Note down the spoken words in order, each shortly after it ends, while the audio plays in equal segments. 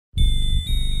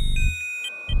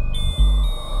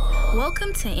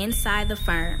Welcome to Inside the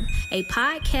Firm, a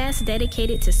podcast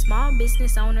dedicated to small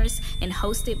business owners and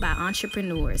hosted by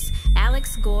entrepreneurs,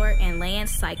 Alex Gore and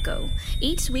Lance Psycho.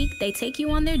 Each week, they take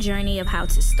you on their journey of how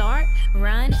to start,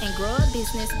 run, and grow a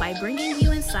business by bringing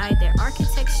you inside their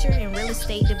architecture and real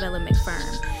estate development firm.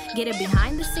 Get a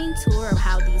behind-the-scenes tour of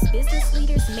how these business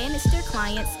leaders manage their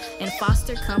clients and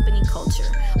foster company culture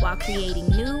while creating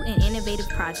new and innovative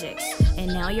projects. And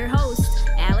now your hosts,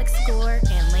 Alex Gore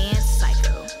and Lance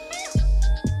Psycho.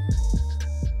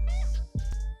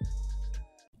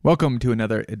 Welcome to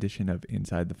another edition of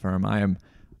Inside the Firm. I am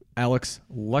Alex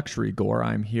Luxury Gore.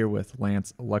 I'm here with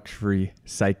Lance Luxury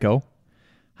Psycho.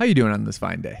 How you doing on this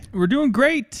fine day? We're doing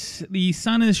great. The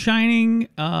sun is shining.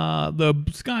 The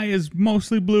sky is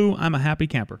mostly blue. I'm a happy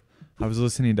camper. I was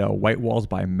listening to White Walls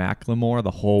by Macklemore the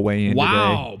whole way in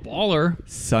Wow, today. baller.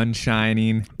 Sun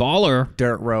shining. Baller.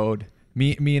 Dirt road.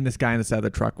 Me and this guy on the side of the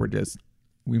truck were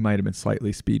we might have been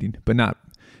slightly speeding, but not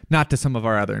to some of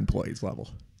our other employees'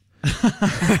 level.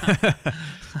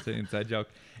 It's an inside joke.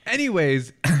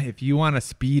 Anyways, if you want to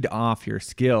speed off your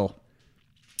skill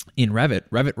in Revit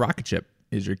Rocketship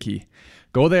is your key.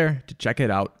 Go there to check it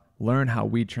out. Learn how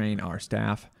we train our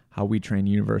staff, how we train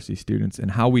university students, and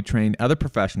how we train other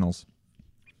professionals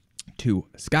to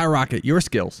skyrocket your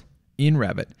skills in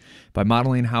Revit by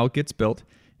modeling how it gets built,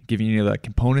 giving you the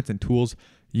components and tools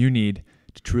you need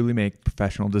to truly make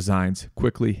professional designs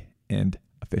quickly and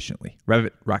efficiently.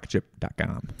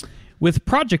 RevitRocketship.com. With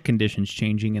project conditions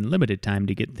changing and limited time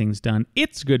to get things done,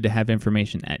 it's good to have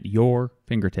information at your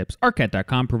fingertips.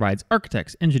 ARCAT.com provides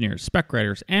architects, engineers, spec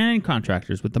writers, and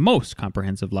contractors with the most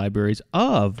comprehensive libraries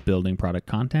of building product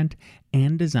content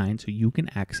and design so you can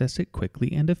access it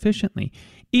quickly and efficiently.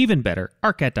 Even better,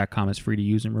 ARCAT.com is free to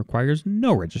use and requires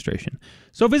no registration.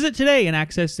 So visit today and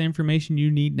access the information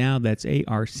you need now. That's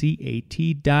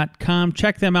ARCAT.com.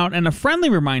 Check them out. And a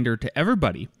friendly reminder to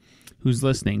everybody who's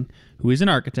listening, who is an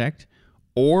architect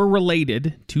or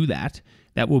related to that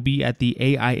will be at the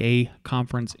AIA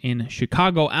conference in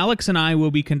Chicago. Alex and I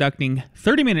will be conducting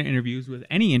 30-minute interviews with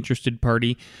any interested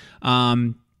party,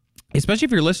 especially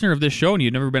if you're a listener of this show and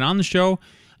you've never been on the show.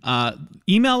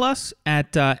 Email us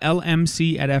at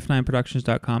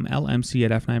lmc@f9productions.com,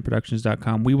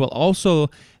 lmc@f9productions.com. We will also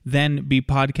then be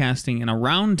podcasting in a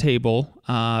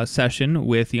roundtable session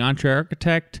with the Entre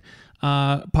Architect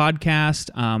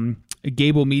podcast,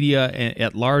 Gable Media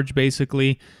at large,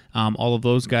 basically, all of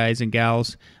those guys and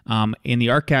gals in the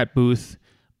ARCAT booth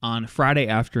on Friday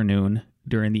afternoon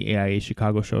during the AIA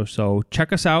Chicago show. So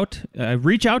check us out.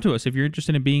 Reach out to us if you're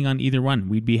interested in being on either one.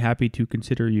 We'd be happy to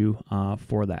consider you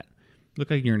for that.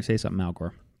 Look like you're going to say something, Al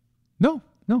Gore. No,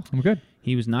 I'm good.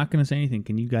 He was not going to say anything.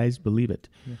 Can you guys believe it?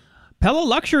 Yeah. Pella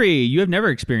Luxury. You have never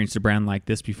experienced a brand like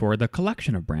this before. The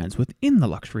collection of brands within the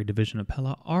luxury division of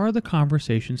Pella are the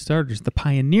conversation starters, the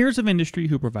pioneers of industry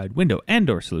who provide window and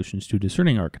door solutions to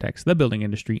discerning architects, the building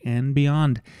industry, and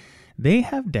beyond. They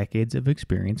have decades of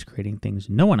experience creating things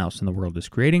no one else in the world is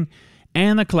creating,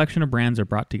 and the collection of brands are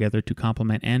brought together to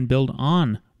complement and build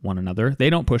on one another. They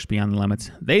don't push beyond the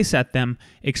limits. They set them.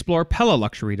 Explore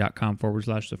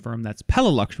PellaLuxury.com/the firm. That's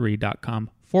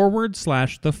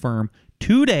PellaLuxury.com/the firm.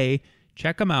 Today,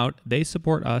 check them out. They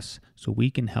support us, so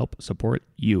we can help support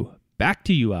you. Back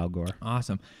to you, Al Gore.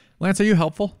 Awesome. Lance, are you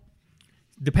helpful?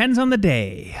 Depends on the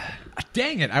day.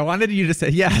 Dang it. I wanted you to say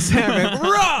yes.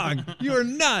 Wrong. You are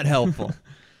not helpful.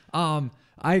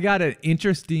 I got it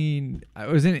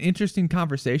was an interesting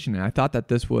conversation, and I thought that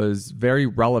this was very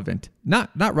relevant.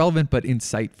 Not relevant, but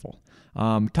insightful.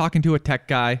 Talking to a tech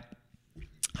guy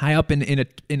high up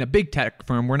in a big tech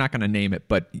firm. We're not going to name it,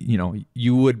 but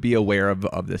you would be aware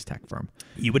of this tech firm.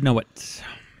 You would know it.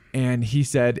 And he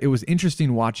said it was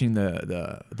interesting watching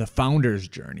the founder's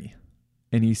journey.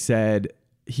 And he said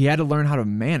he had to learn how to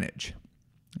manage.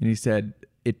 And he said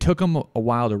it took him a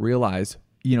while to realize,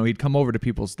 he'd come over to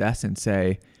people's desks and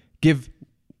give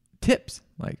tips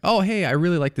like, oh, hey, I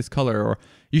really like this color, or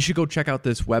you should go check out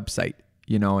this website,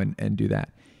 and do that.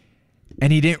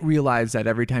 And he didn't realize that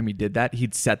every time he did that,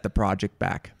 he'd set the project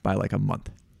back by like a month.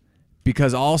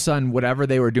 Because all of a sudden, whatever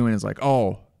they were doing is like,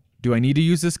 oh, do I need to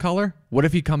use this color? What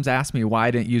if he comes ask me why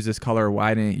I didn't use this color, or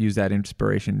why I didn't use that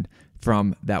inspiration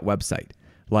from that website?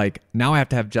 Like, now I have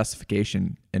to have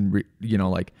justification and,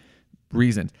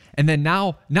 reasons. And then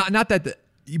now, not that,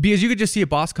 because you could just see a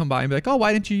boss come by and be like, oh,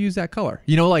 why didn't you use that color?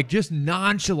 Just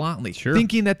nonchalantly, sure,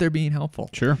 thinking that they're being helpful.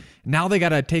 Sure. Now they got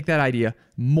to take that idea,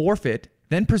 morph it,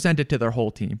 then present it to their whole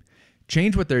team,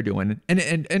 change what they're doing,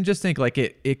 and just think like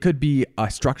it could be a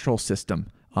structural system.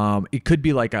 It could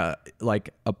be like a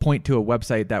point to a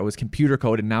website that was computer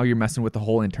code, and now you're messing with the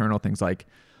whole internal things. Like,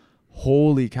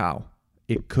 holy cow,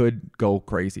 it could go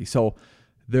crazy. So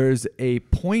there's a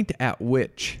point at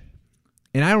which,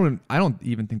 and I don't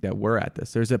even think that we're at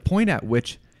this. There's a point at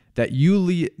which that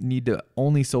you need to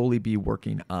only solely be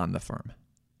working on the firm,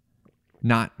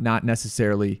 not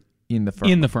necessarily in the firm.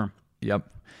 In the firm. Yep.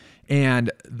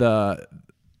 And the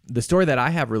story that I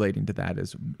have relating to that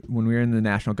is when we were in the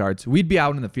National Guards, we'd be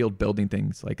out in the field building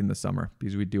things like in the summer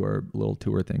because we'd do our little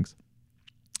tour things.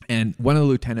 And one of the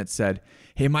lieutenants said,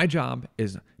 "Hey, my job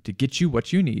is to get you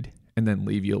what you need and then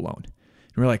leave you alone."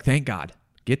 And we're like, "Thank God.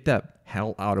 Get the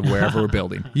hell out of wherever we're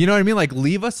building." You know what I mean? Like,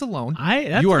 leave us alone.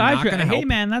 You are not going to help. Hey,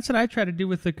 man, that's what I try to do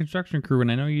with the construction crew,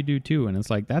 and I know you do too. And it's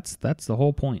like, that's the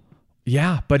whole point.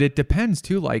 Yeah, but it depends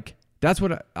too. Like, that's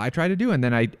what I try to do. And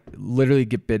then I literally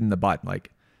get bit in the butt. Like,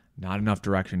 not enough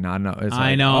direction, not enough. It's I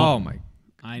like, know. Oh, my.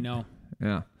 I know.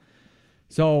 Yeah.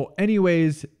 So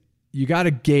anyways, you got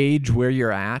to gauge where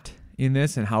you're at in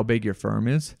this and how big your firm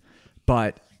is.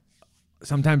 But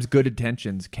sometimes good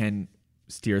intentions can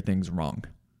steer things wrong.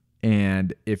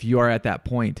 And if you are at that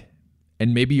point,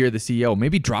 and maybe you're the CEO,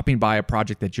 maybe dropping by a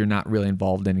project that you're not really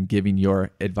involved in and giving your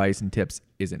advice and tips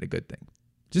isn't a good thing.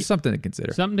 Just something to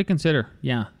consider. Something to consider.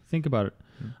 Yeah. Think about it.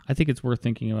 I think it's worth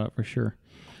thinking about for sure.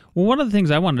 Well, one of the things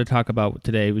I wanted to talk about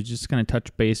today was just kind of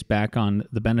touch base back on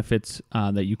the benefits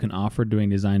that you can offer doing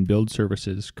design build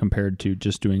services compared to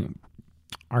just doing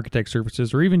architect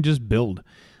services or even just build.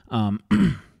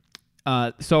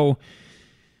 So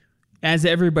as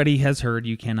everybody has heard,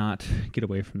 you cannot get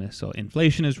away from this. So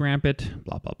inflation is rampant,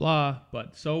 blah, blah, blah.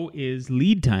 But so is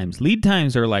lead times. Lead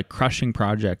times are like crushing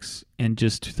projects and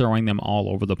just throwing them all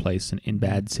over the place in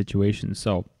bad situations.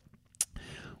 So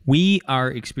we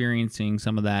are experiencing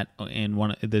some of that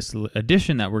in this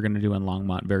edition that we're going to do in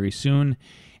Longmont very soon.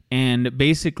 And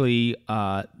basically,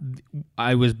 I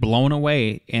was blown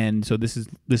away. And so this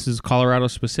is Colorado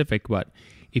specific, but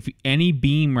if any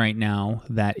beam right now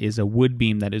that is a wood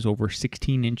beam that is over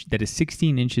 16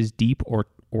 inches deep or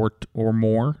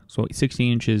more, so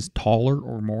 16 inches taller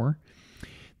or more,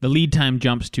 the lead time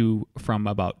jumps from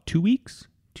about 2 weeks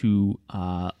to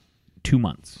 2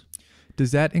 months.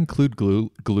 Does that include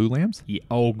glue lamps? Yeah.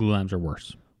 Oh, glue lamps are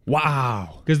worse.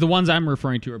 Wow. Because the ones I'm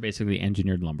referring to are basically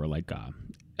engineered lumber. Like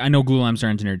I know glue lamps are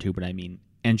engineered too, but I mean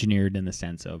engineered in the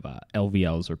sense of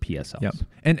LVLs or PSLs. Yep.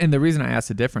 And the reason I asked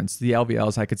the difference, the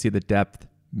LVLs, I could see the depth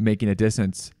making a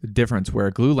difference where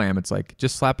a glue lamp, it's like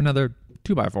just slap another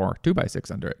 2x4, 2x6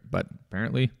 under it. But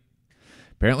apparently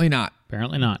not.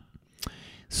 Apparently not.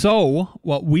 So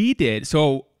what we did,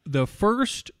 the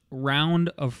first round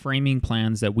of framing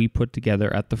plans that we put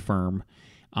together at the firm,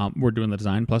 we're doing the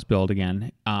design plus build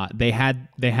again. They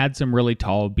had some really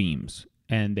tall beams,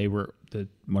 and they were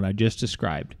what I just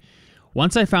described.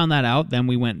 Once I found that out, then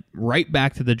we went right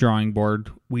back to the drawing board.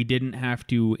 We didn't have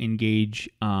to engage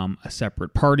a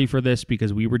separate party for this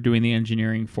because we were doing the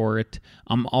engineering for it,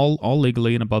 all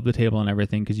legally and above the table and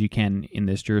everything, because you can in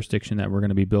this jurisdiction that we're going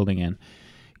to be building in.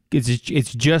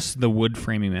 It's just the wood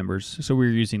framing members. So we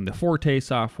were using the Forte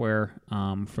software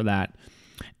for that.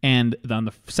 And on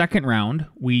the second round,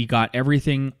 we got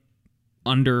everything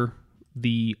under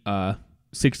the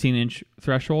 16-inch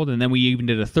threshold, and then we even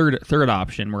did a third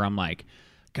option where I'm like,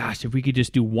 gosh, if we could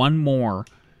just do one more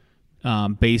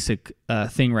basic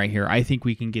thing right here, I think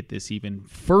we can get this even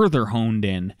further honed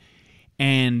in.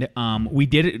 And we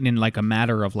did it in like a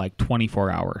matter of like 24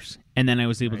 hours. And then I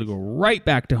was able to go right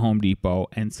back to Home Depot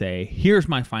and say, here's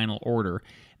my final order.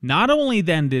 Not only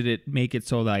then did it make it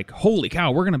so like, holy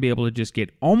cow, we're going to be able to just get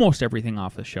almost everything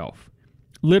off the shelf.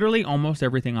 Literally almost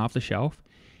everything off the shelf.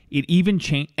 It even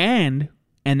changed, and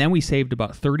then we saved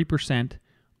about 30%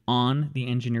 on the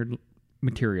engineered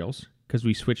materials because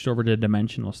we switched over to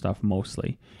dimensional stuff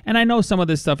mostly. And I know some of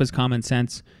this stuff is common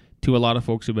sense to a lot of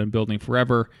folks who've been building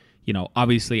forever. You know,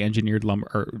 obviously engineered lumber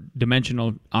or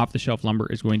dimensional off-the-shelf lumber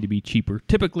is going to be cheaper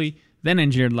typically than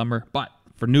engineered lumber. But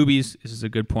for newbies, this is a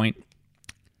good point.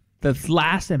 The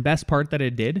last and best part that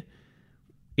it did,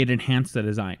 it enhanced the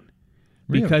design.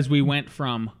 Really? Because we went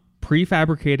from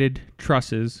prefabricated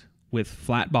trusses with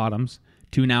flat bottoms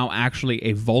to now actually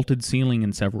a vaulted ceiling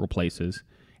in several places.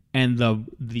 And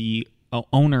the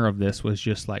owner of this was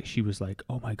just like, she was like,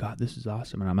 oh my God, this is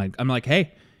awesome. And I'm like,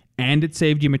 hey, and it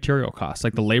saved you material costs.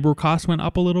 Like the labor costs went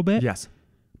up a little bit. Yes.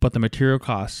 But the material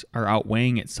costs are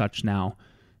outweighing it such now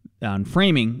on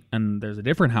framing. And there's a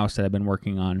different house that I've been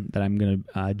working on that I'm going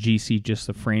to GC just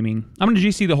the framing. I'm going to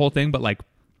GC the whole thing, but like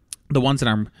the ones that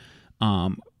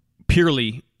I'm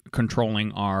purely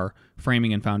controlling are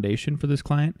framing and foundation for this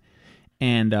client.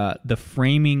 And the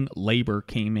framing labor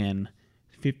came in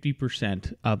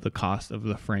 50% of the cost of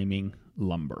the framing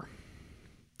lumber.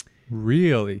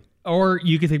 Really? Or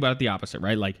you can think about it the opposite,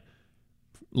 right? Like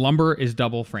Lumber is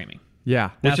double framing.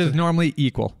 Yeah, That's which is a- normally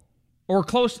equal. Or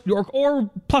close, or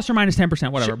plus or minus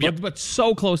 10%, whatever. Sure, But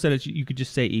so close that you could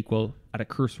just say equal at a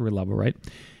cursory level, right?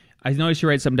 I noticed you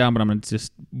write something down, but I'm going to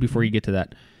just, before you get to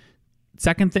that.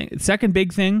 Second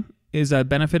big thing is a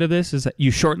benefit of this is that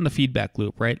you shorten the feedback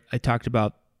loop, right? I talked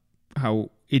about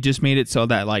how it just made it so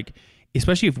that, like,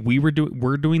 especially if we're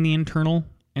doing the internal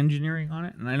engineering on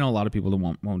it, and I know a lot of people that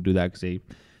won't do that because they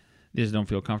just don't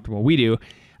feel comfortable. We do.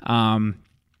 Man,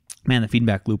 the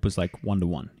feedback loop was like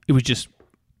 1-to-1. It was just,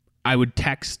 I would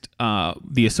text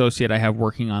the associate I have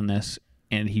working on this,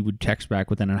 and he would text back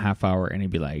within a half hour, and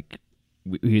he'd be like,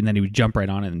 and then he would jump right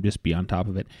on it and just be on top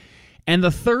of it. And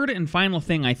the third and final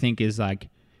thing I think is like,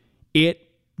 it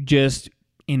just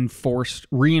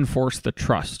reinforced the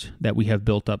trust that we have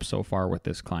built up so far with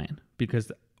this client.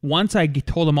 Because once I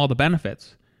told them all the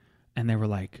benefits, and they were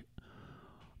like,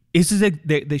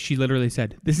 she literally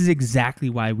said, this is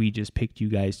exactly why we just picked you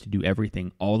guys to do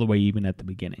everything all the way even at the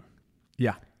beginning.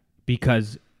 Yeah.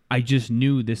 Because I just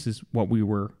knew this is what we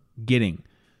were getting.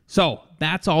 So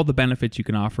that's all the benefits you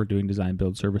can offer doing design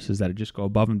build services that just go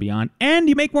above and beyond, and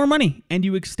you make more money, and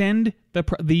you extend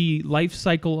the life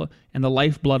cycle and the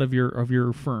lifeblood of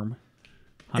your firm,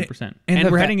 100%.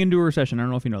 And we're heading into a recession. I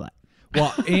don't know if you know that.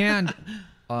 Well, and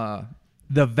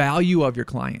the value of your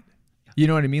client. You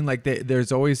know what I mean? Like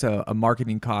there's always a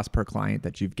marketing cost per client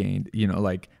that you've gained,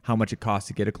 like how much it costs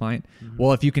to get a client. Mm-hmm.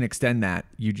 Well, if you can extend that,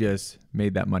 you just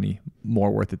made that money more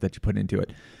worth it that you put into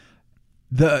it.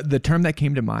 The term that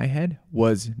came to my head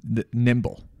was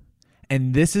nimble.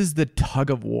 And this is the tug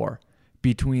of war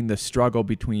between the struggle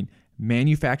between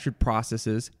manufactured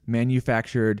processes,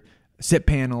 manufactured SIP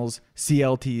panels,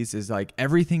 CLTs, is like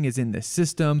everything is in the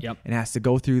system. Yep. And has to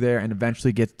go through there and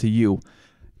eventually get to you.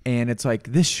 And it's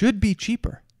like, this should be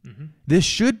cheaper. Mm-hmm. This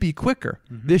should be quicker.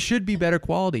 Mm-hmm. This should be better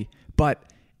quality. But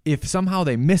if somehow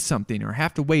they miss something or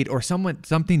have to wait, or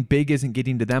something big isn't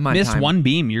getting to them on time. Miss one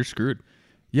beam, you're screwed.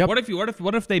 Yep.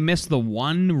 What if they miss the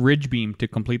one ridge beam to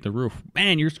complete the roof?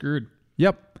 Man, you're screwed.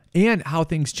 Yep. And how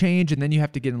things change, and then you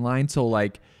have to get in line. So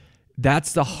like,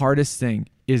 that's the hardest thing,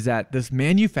 is that this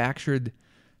manufactured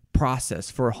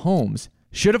process for homes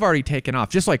should have already taken off.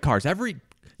 Just like cars.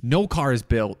 No car is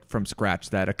built from scratch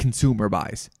that a consumer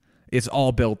buys. It's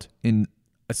all built in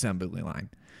assembly line.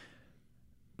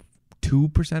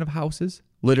 2% of houses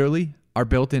literally are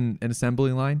built in an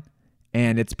assembly line,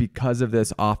 and it's because of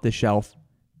this off the shelf.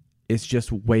 It's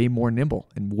just way more nimble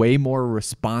and way more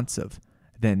responsive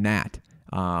than that.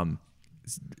 And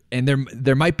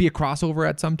there might be a crossover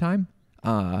at some time.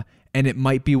 And it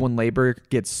might be when labor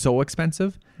gets so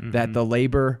expensive that the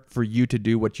labor for you to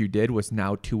do what you did was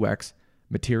now 2x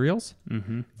materials.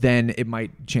 Mm-hmm. Then it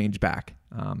might change back.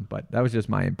 But that was just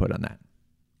my input on that.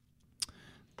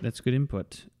 That's good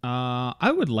input.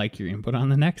 I would like your input on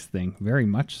the next thing, very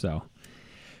much so.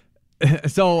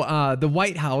 So the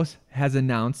White House has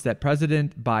announced that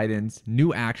President Biden's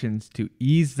new actions to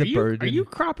ease the burden. Are you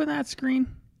cropping that screen?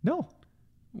 No.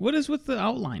 What is with the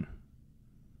outline?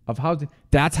 Of housing.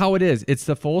 That's how it is. It's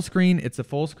the full screen. It's the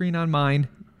full screen on mine.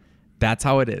 That's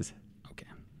how it is. Okay.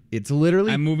 It's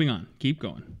literally. I'm moving on. Keep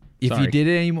going. If you did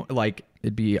it anymore, like,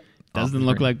 it'd be. Doesn't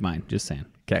look like mine. Just saying.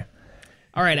 Okay.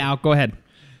 All right, Al, go ahead.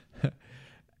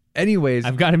 Anyways.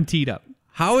 I've got him teed up.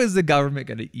 How is the government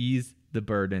going to ease the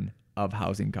burden of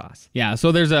housing costs? Yeah,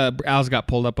 so Al's got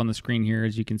pulled up on the screen here,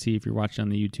 as you can see if you're watching on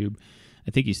the YouTube. I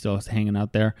think he's still hanging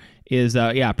out there.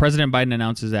 President Biden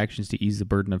announces actions to ease the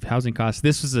burden of housing costs.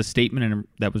 This was a statement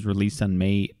that was released on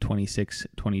May 26,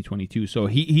 2022. So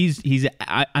is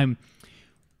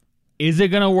it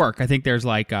going to work? I think there's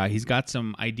he's got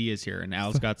some ideas here, and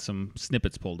Al's got some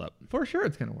snippets pulled up. For sure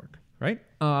it's going to work, right?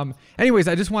 Anyways,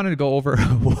 I just wanted to go over...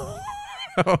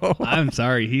 I'm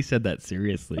sorry, he said that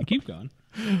seriously. Keep going.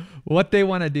 What they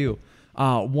want to do.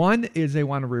 One is they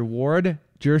want to reward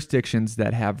jurisdictions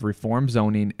that have reform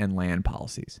zoning and land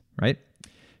policies, right?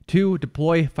 2,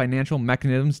 deploy financial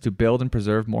mechanisms to build and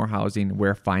preserve more housing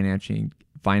where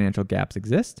financial gaps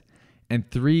exist. And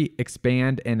 3,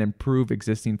 expand and improve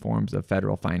existing forms of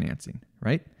federal financing,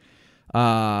 right?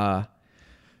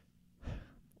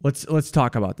 Let's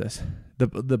talk about this.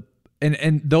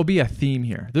 And there'll be a theme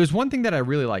here. There's one thing that I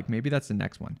really like. Maybe that's the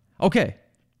next one. Okay.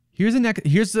 Here's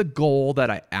the goal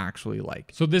that I actually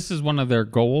like. So this is one of their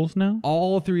goals now?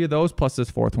 All 3 of those plus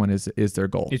this 4th one is their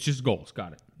goal. It's just goals.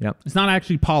 Got it. Yep. It's not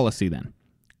actually policy then.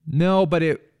 No, but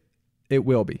it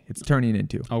will be. It's turning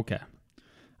into. Okay.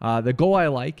 The goal I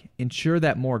like, ensure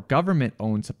that more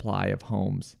government-owned supply of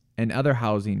homes and other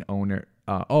housing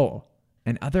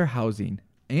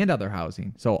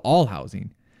so all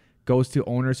housing goes to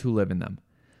owners who live in them.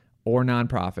 or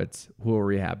nonprofits who will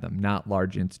rehab them, not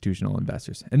large institutional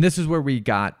investors. And this is where we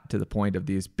got to the point of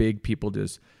these big people,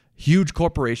 just huge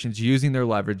corporations using their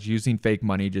leverage, using fake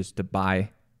money just to buy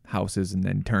houses and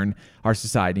then turn our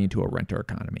society into a renter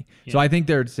economy. Yeah. So I think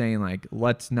they're saying, like,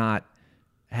 let's not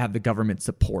have the government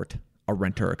support a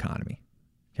renter economy.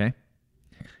 Okay.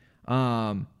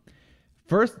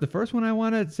 The first one I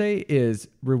want to say is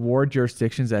reward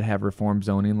jurisdictions that have reformed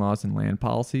zoning laws and land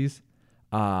policies.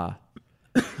 A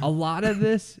lot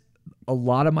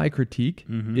of my critique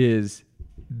is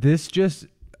this just,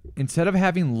 instead of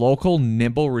having local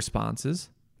nimble responses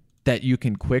that you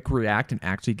can quick react and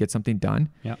actually get something done,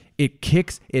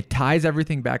 it ties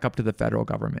everything back up to the federal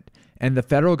government. And the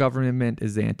federal government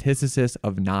is the antithesis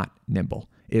of not nimble.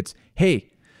 It's,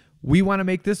 hey, we want to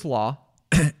make this law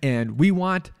and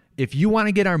if you want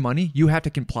to get our money, you have to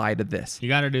comply to this. You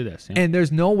got to do this. Yeah. And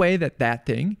there's no way that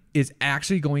thing is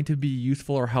actually going to be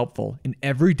useful or helpful in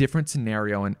every different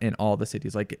scenario in all the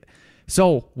cities.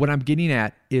 So what I'm getting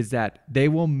at is that they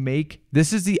will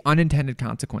this is the unintended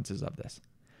consequences of this.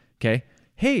 Okay.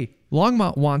 Hey,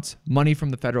 Longmont wants money from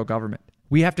the federal government.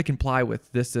 We have to comply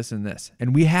with this, and this.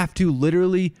 And we have to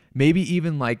literally, maybe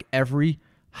even like every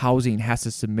housing has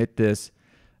to submit this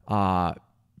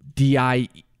DEI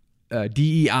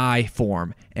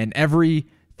form, and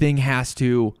everything has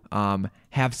to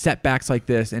have setbacks like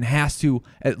this and has to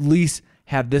at least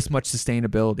have this much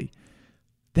sustainability.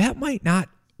 That might not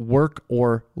work,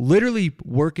 or literally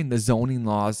work in the zoning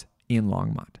laws in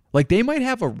Longmont. Like, they might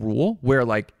have a rule where,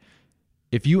 like,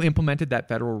 if you implemented that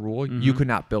federal rule, you could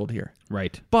not build here.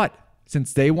 Right. But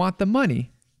since they want the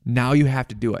money, now you have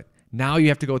to do it. Now you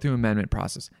have to go through an amendment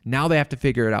process. Now they have to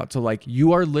figure it out. So, like,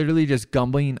 you are literally just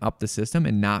gumbling up the system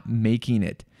and not making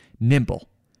it nimble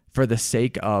for the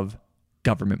sake of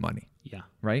government money. Yeah.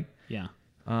 Right? Yeah.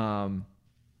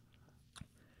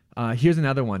 Here's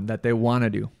another one that they want to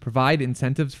do. Provide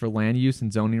incentives for land use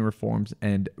and zoning reforms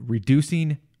and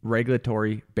reducing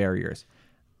regulatory barriers.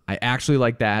 I actually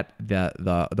like that,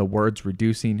 the words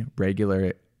reducing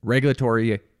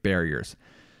regulatory barriers.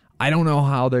 I don't know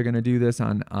how they're going to do this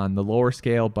on the lower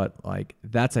scale, but, like,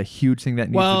 that's a huge thing that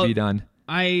needs to be done.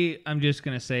 I'm just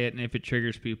going to say it, and if it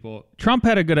triggers people, Trump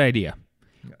had a good idea.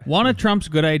 One of Trump's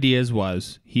good ideas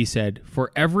was, he said,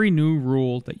 for every new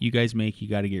rule that you guys make, you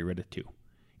got to get rid of 2.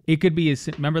 It could be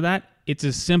remember that? It's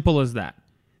as simple as that.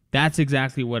 That's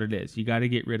exactly what it is. You got to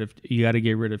get rid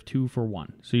of 2 for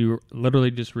 1. So you're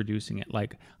literally just reducing it.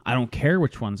 Like, I don't care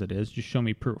which ones it is, just show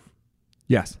me proof.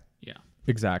 Yes. Yeah.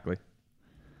 Exactly.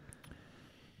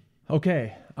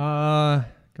 Okay.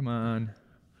 Come on.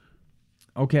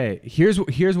 Okay.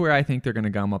 Here's where I think they're going to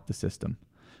gum up the system.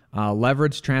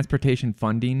 Leverage transportation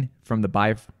funding from the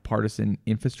bipartisan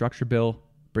infrastructure bill,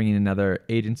 bringing another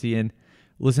agency in.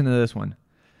 Listen to this one.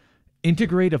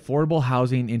 Integrate affordable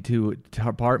housing into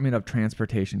Department of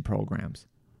Transportation programs.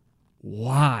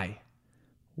 Why?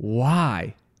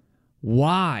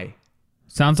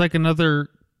 Sounds like another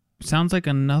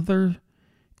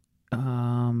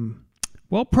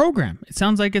program. It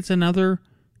sounds like it's another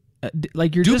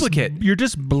like you're duplicate.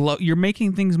 You're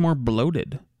making things more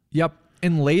bloated. Yep.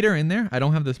 And later in there, I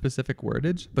don't have the specific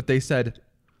wordage, but they said,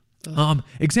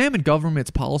 examine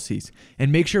government's policies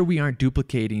and make sure we aren't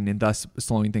duplicating and thus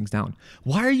slowing things down.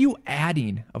 Why are you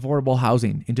adding affordable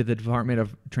housing into the Department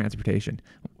of Transportation?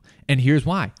 And here's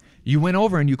why. You went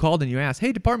over and you called and you asked,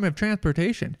 hey, Department of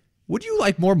Transportation, would you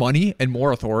like more money and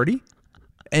more authority?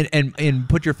 And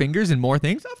put your fingers in more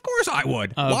things? Of course I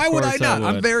would. Why would I not?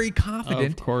 I'm very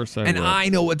confident. Of course I would. And I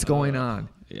know what's going on.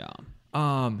 Yeah.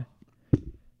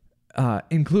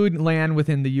 Include land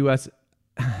within the U.S.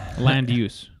 Land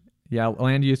use. Yeah,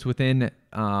 land use within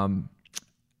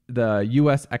the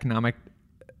U.S. Economic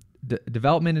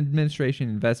Development Administration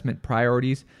investment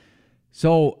priorities.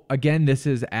 So, again, this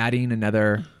is adding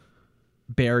another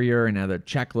barrier, another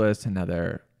checklist,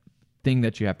 another thing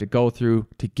that you have to go through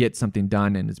to get something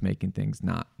done, and is making things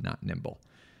not nimble.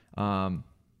 So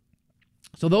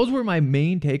those were my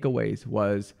main takeaways.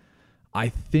 Was I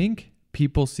think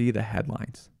people see the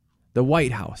headlines. The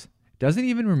White House doesn't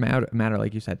even matter,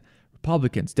 like you said.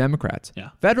 Republicans, Democrats,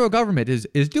 federal government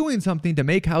is doing something to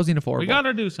make housing affordable. We got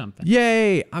to do something.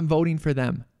 Yay, I'm voting for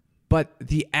them. But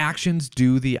the actions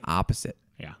do the opposite.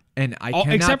 Yeah. And I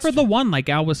cannot... Except for the one, like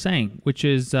Al was saying, which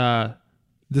is...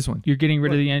 this one. You're getting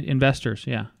rid of the investors.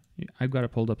 Yeah. I've got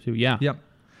it pulled up too. Yeah. Yep.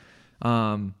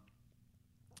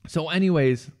 So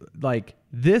anyways, like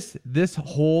this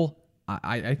whole...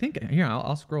 I think... Here,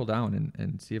 I'll scroll down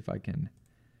and see if I can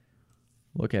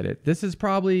look at it. This is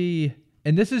probably...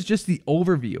 And this is just the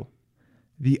overview.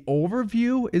 The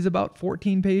overview is about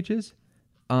 14 pages.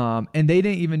 And they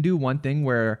didn't even do one thing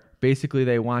where basically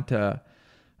they want to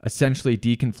essentially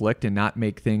deconflict and not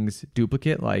make things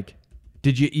duplicate. Like,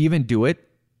 did you even do it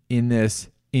in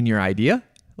your idea?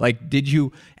 Like, did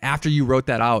you, after you wrote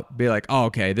that out, be like, oh,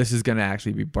 okay, this is going to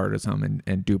actually be burdensome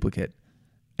and duplicate?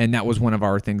 And that was one of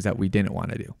our things that we didn't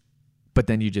want to do. But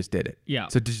then you just did it. Yeah.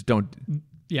 So just don't.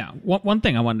 Yeah. One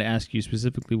thing I wanted to ask you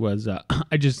specifically was,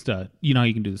 I just, you know how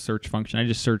you can do the search function. I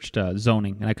just searched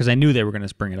zoning because I knew they were going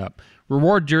to bring it up.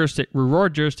 Reward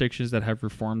jurisdictions that have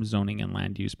reformed zoning and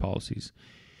land use policies.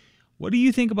 What do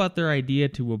you think about their idea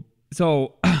to,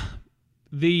 so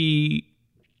the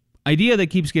idea that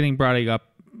keeps getting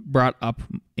brought up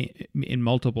in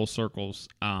multiple circles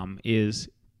is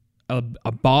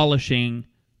abolishing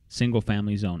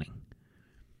single-family zoning.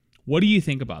 What do you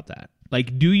think about that?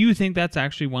 Like, do you think that's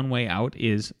actually one way out?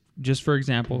 Is, just for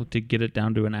example, to get it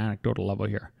down to an anecdotal level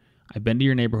here. I've been to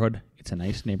your neighborhood. It's a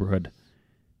nice neighborhood.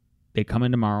 They come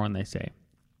in tomorrow and they say,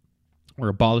 we're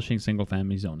abolishing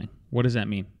single-family zoning. What does that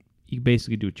mean? You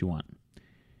basically do what you want.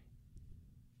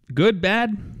 Good,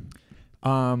 bad?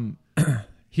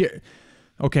 Here,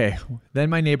 okay. Then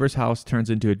my neighbor's house turns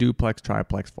into a duplex,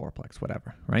 triplex, fourplex,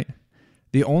 whatever, right?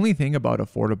 The only thing about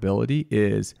affordability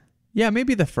is, yeah,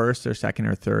 maybe the first or second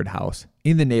or third house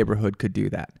in the neighborhood could do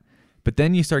that. But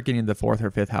then you start getting the fourth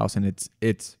or fifth house and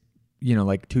it's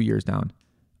like 2 years down.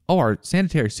 Oh, our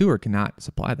sanitary sewer cannot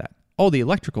supply that. Oh, the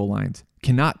electrical lines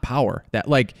cannot power that.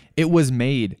 Like, it was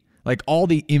made, like all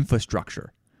the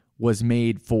infrastructure was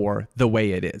made for the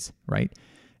way it is, right?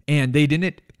 And they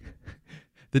didn't,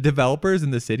 the developers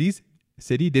in the city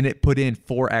didn't put in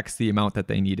 4x the amount that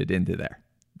they needed into there.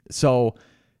 So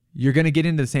you're going to get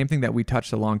into the same thing that we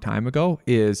touched a long time ago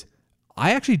is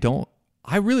I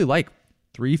really like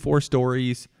 3-4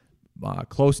 stories,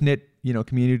 close-knit,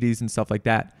 communities and stuff like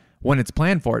that. When it's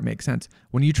planned for, it makes sense.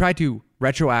 When you try to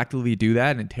retroactively do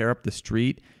that and tear up the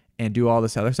street and do all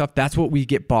this other stuff, that's what we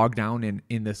get bogged down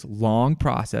in this long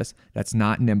process that's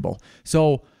not nimble.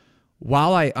 So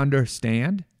while I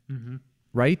understand,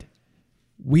 right,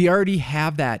 we already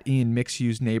have that in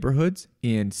mixed-use neighborhoods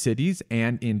in cities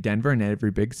and in Denver and every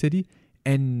big city,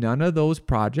 and none of those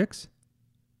projects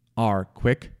are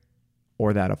quick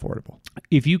or that affordable.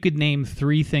 If you could name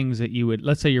 3 things that you would,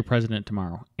 let's say you're president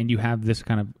tomorrow, and you have this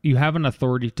you have an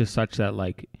authority to such that,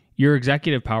 like, your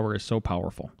executive power is so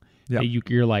powerful. Yep.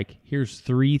 You're like, here's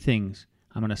 3 things.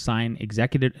 I'm going to sign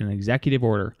an executive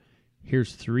order.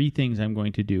 Here's 3 things I'm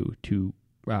going to do to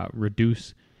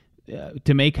reduce,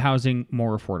 to make housing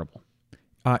more affordable.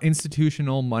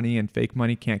 Institutional money and fake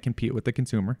money can't compete with the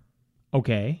consumer.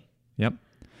 Okay. Yep.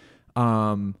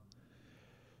 You're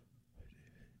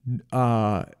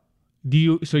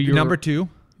number 2?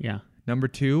 Yeah. Number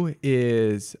 2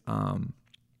 is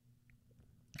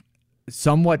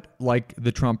somewhat like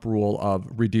the Trump rule of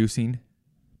reducing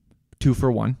 2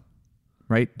 for 1,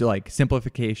 right? Like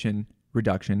simplification,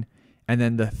 reduction. And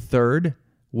then the third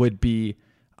would be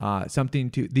something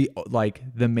to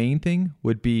the main thing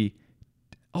would be,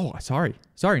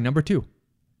 number 2.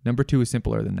 Number 2 is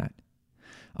simpler than that.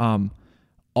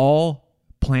 All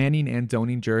planning and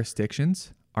zoning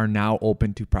jurisdictions are now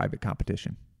open to private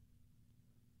competition.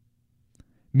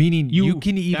 Meaning you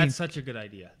can even... That's such a good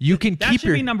idea. You can that keep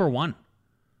should be number 1.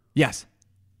 Yes.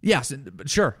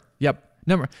 Sure. Yep.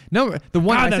 Number the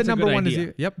one I said number 1 idea.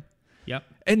 is yep. Yep.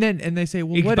 And they say,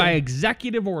 well, what by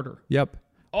executive order. Yep.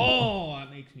 Oh, that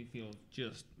makes me feel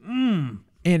just.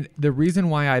 And the reason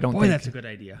why I don't that's a good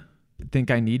idea.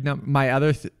 Think I need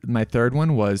my third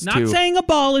one was not saying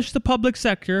abolish the public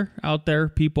sector out there,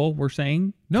 people. We're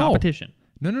saying competition.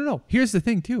 No. Here's the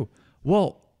thing too.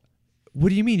 Well, what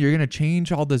do you mean you're going to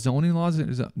change all the zoning laws?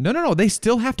 No. They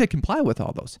still have to comply with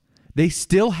all those. They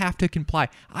still have to comply.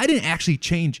 I didn't actually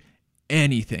change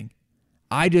anything.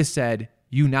 I just said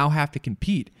you now have to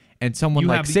compete. And someone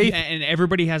like Safe... And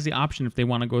everybody has the option if they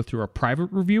want to go through a private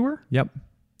reviewer. Yep.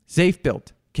 Safe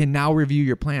Built can now review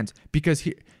your plans because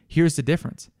here's the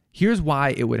difference. Here's why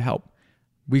it would help.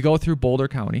 We go through Boulder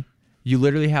County. You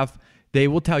literally they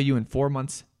will tell you in 4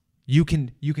 months, you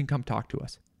can come talk to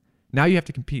us. Now you have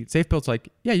to compete. Safe Built's like,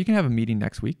 yeah, you can have a meeting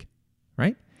next week,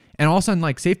 right? And all of a sudden,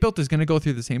 like, Safe Built is going to go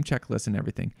through the same checklist and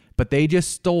everything, but they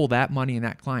just stole that money and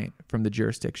that client from the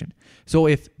jurisdiction. So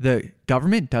if the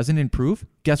government doesn't improve,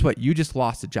 guess what? You just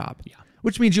lost a job. Yeah.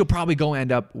 Which means you'll probably go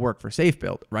end up work for Safe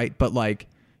Built, right? But like,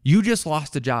 you just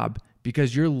lost a job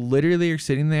because you're literally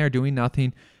sitting there doing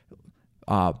nothing,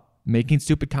 making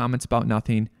stupid comments about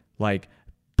nothing, like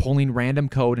pulling random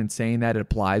code and saying that it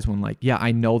applies when, like, yeah,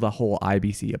 I know the whole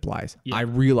IBC applies. Yeah. I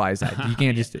realize that. You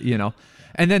can't just,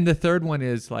 And then the third one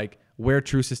is like where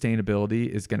true sustainability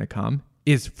is going to come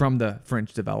is from the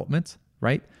fringe developments,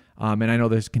 right? And I know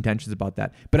there's contentions about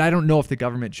that, but I don't know if the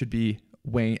government should be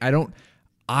weighing. I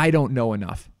don't know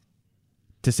enough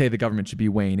to say the government should be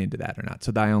weighing into that or not.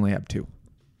 So I only have 2.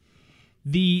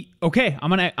 I'm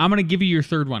gonna give you your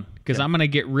third one because I'm gonna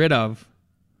get rid of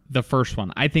the first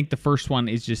one. I think the first one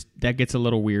is just that gets a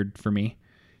little weird for me.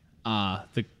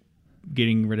 The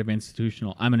getting rid of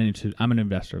institutional. I'm an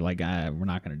investor. Like we're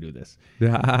not gonna do this.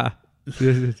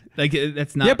 Like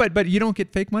that's not. Yeah, but you don't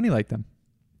get fake money like them.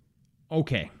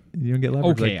 Okay. You don't get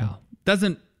leverage. Okay, like them.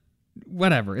 doesn't.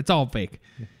 Whatever. It's all fake.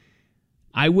 Yeah.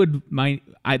 What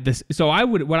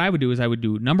I would do is I would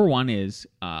do number 1 is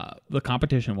the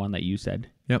competition one that you said.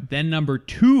 Yep. Then number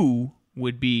 2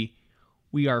 would be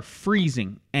we are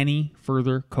freezing any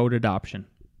further code adoption.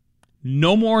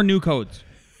 No more new codes.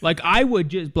 Like I would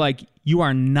just like you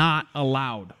are not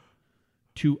allowed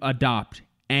to adopt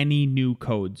any new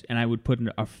codes, and I would put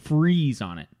a freeze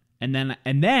on it. And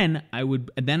then I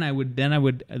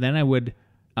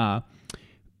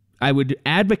would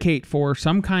advocate for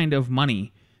some kind of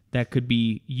money that could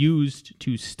be used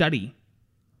to study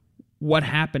what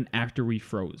happened after we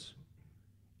froze.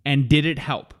 And did it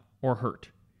help or hurt?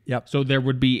 Yep. So there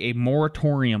would be a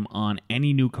moratorium on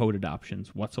any new code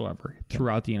adoptions whatsoever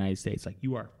throughout the United States. Like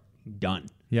you are done.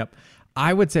 Yep.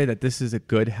 I would say that this is a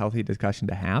good, healthy discussion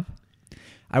to have.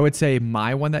 I would say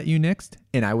my one that you nixed,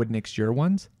 and I would nix your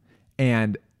ones.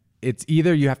 And it's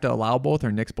either you have to allow both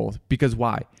or nix both. Because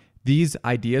why? These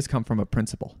ideas come from a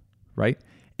principle, right?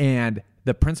 And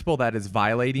the principle that is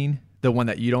violating the one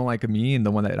that you don't like of me and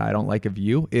the one that I don't like of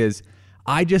you is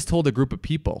I just told a group of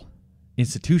people,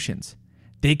 institutions,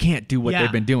 they can't do what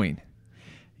they've been doing.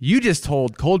 You just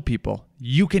told cold people,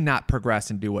 you cannot progress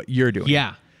and do what you're doing.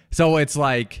 Yeah. So it's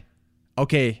like,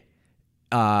 okay,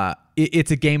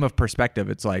 it's a game of perspective.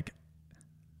 It's like,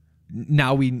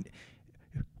 now we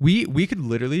could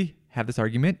literally have this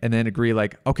argument and then agree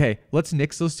like, okay, let's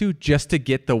nix those 2 just to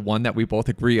get the one that we both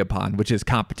agree upon, which is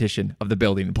competition of the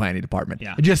building and planning department.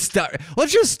 Yeah.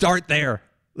 Let's just start there.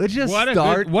 Let's just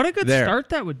start. What a good there. Start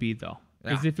that would be though.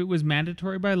 Yeah. Is if it was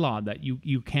mandatory by law that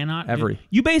you cannot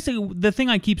you basically the thing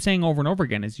I keep saying over and over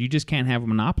again is you just can't have a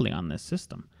monopoly on this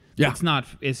system. Yeah.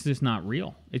 It's just not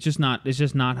real. It's just not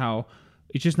how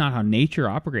nature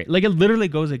operates. Like it literally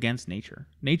goes against nature.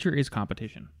 Nature is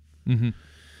competition. Mm-hmm.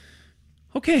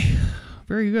 Okay.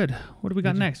 Very good. What do we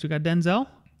got next? We got Denzel.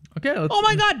 Okay. Oh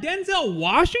my God, Denzel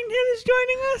Washington is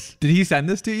joining us. Did he send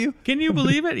this to you? Can you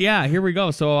believe it? Yeah, here we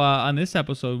go. So on this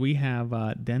episode, we have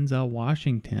Denzel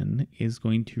Washington is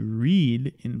going to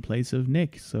read in place of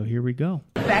Nick. So here we go.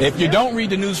 If you don't read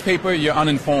the newspaper, you're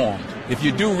uninformed. If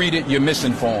you do read it, you're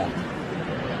misinformed. So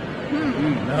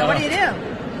what do you do?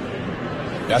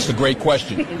 That's a great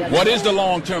question. What is the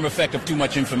long-term effect of too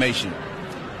much information?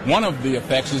 One of the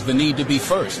effects is the need to be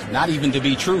first, not even to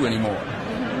be true anymore.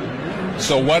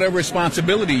 So what a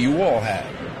responsibility you all have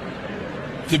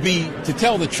to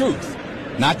tell the truth,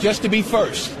 not just to be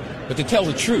first, but to tell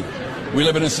the truth. We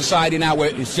live in a society now where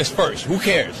it's just first. Who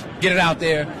cares? Get it out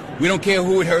there. We don't care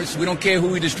who it hurts. We don't care who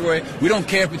we destroy. We don't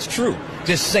care if it's true.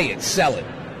 Just say it. Sell it.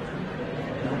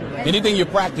 Anything you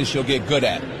practice, you'll get good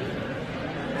at,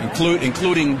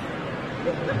 including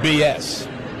BS.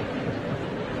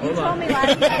 You told me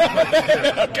last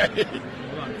time. Okay.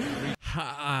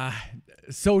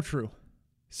 So true.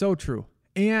 So true.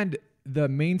 And the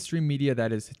mainstream media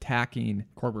that is attacking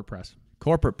Corporate press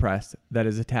that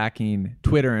is attacking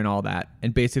Twitter and all that,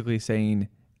 and basically saying,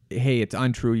 hey, it's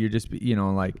untrue. You're just,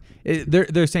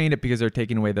 they're saying it because they're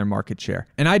taking away their market share.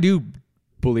 And I do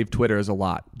believe Twitter is a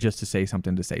lot just to say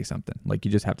something. Like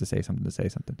you just have to say something to say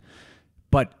something.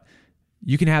 But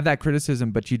you can have that criticism,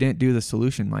 but you didn't do the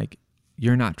solution. Like,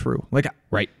 you're not true. Like,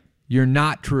 right. You're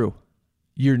not true.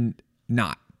 You're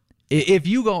not. If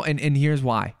you go, and here's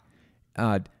why.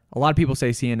 A lot of people say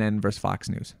CNN versus Fox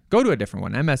News. Go to a different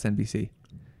one, MSNBC.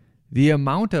 The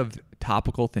amount of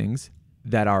topical things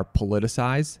that are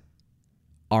politicized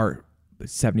are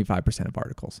 75% of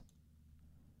articles.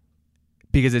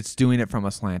 Because it's doing it from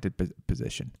a slanted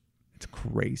position. It's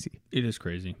crazy. It is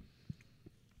crazy.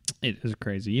 It is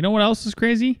crazy. You know what else is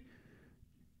crazy?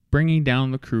 Bringing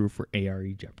down the crew for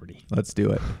ARE Jeopardy. Let's do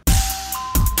it.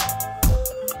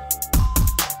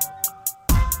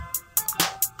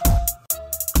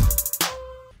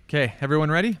 Okay, everyone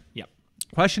ready? Yep.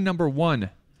 Question number 1.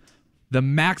 The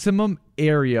maximum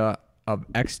area of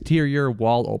exterior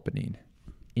wall opening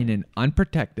in an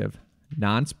unprotected,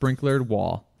 non-sprinklered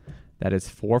wall that is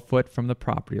 4 foot from the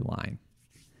property line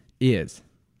is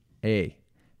A,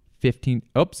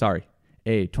 25%,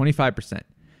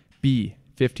 B,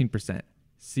 15%,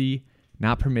 C,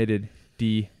 not permitted,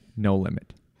 D, no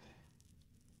limit.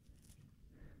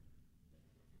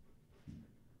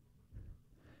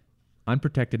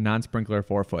 unprotected, non-sprinkler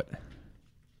 4 foot.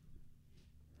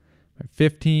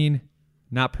 15,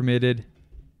 not permitted.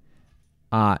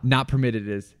 Not permitted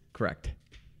is correct.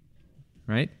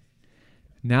 Right?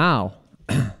 Now,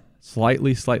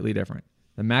 slightly different.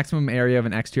 The maximum area of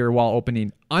an exterior wall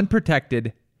opening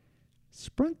unprotected,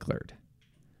 sprinklered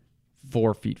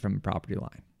 4 feet from the property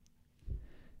line.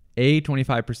 A,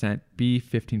 25%, B,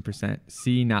 15%,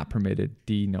 C, not permitted,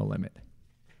 D, no limit.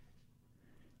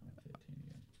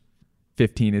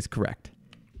 15 is correct.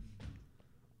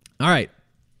 All right.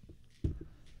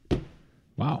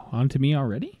 Wow, on to me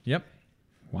already? Yep.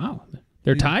 Wow.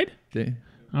 They're tied?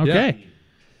 Okay.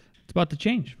 It's about to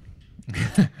change.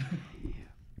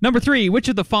 Number 3, which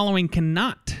of the following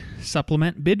cannot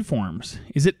supplement bid forms?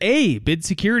 Is it A, bid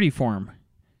security form,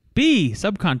 B,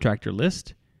 subcontractor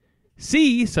list,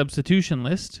 C, substitution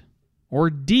list, or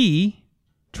D,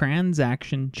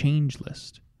 transaction change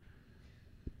list?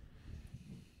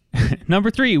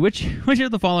 Number 3, which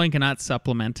of the following cannot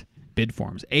supplement bid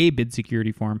forms? A, bid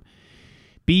security form,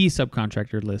 B,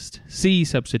 subcontractor list, C,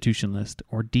 substitution list,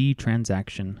 or D,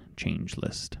 transaction change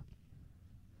list?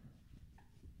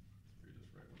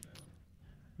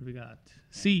 What do we got?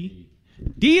 C.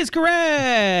 D is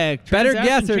correct. Better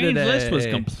Transaction guesser change today. list was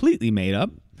completely made up.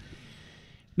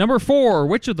 Number 4,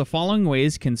 which of the following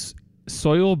ways can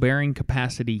soil bearing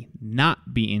capacity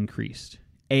not be increased?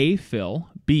 A, fill,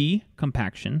 B,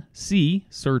 compaction, C,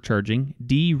 surcharging,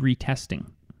 D, retesting.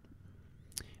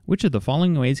 Which of the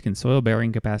following ways can soil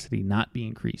bearing capacity not be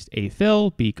increased? A,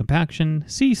 fill, B, compaction,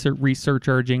 C,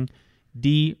 surcharging,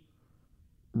 D,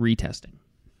 retesting.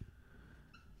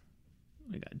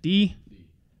 We got D.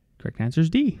 Correct answer is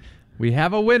D. We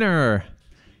have a winner.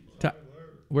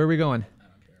 Where are we going?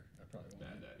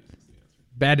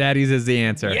 Bad Daddies is the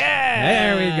answer. Yeah!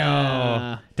 There we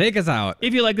go. Take us out.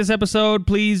 If you like this episode,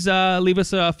 please leave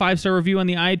us a 5-star review on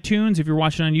the iTunes. If you're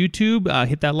watching on YouTube,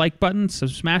 hit that like button,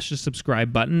 smash the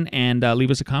subscribe button, and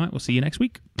leave us a comment. We'll see you next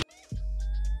week.